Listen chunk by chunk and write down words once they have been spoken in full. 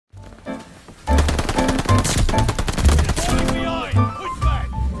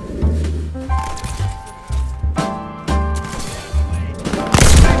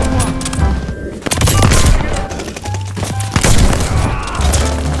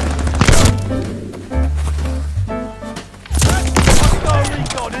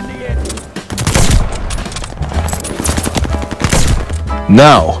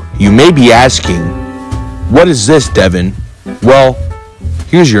Now, you may be asking, what is this, Devin? Well,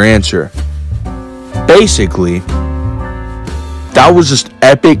 here's your answer. Basically, that was just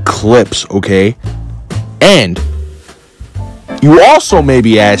epic clips, okay? And you also may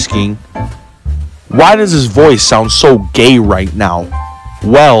be asking, why does his voice sound so gay right now?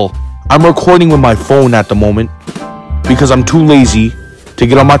 Well, I'm recording with my phone at the moment because I'm too lazy to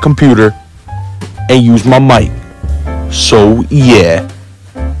get on my computer and use my mic. So, yeah.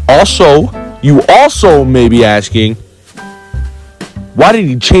 Also, you also may be asking, why did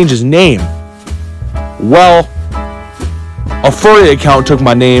he change his name? Well, a furry account took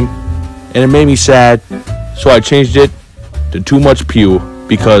my name and it made me sad, so I changed it to Too Much Pew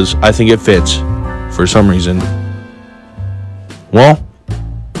because I think it fits for some reason. Well,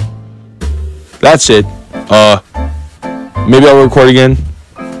 that's it. Maybe I'll record again,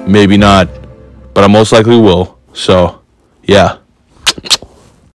 maybe not, but I most likely will. So, yeah.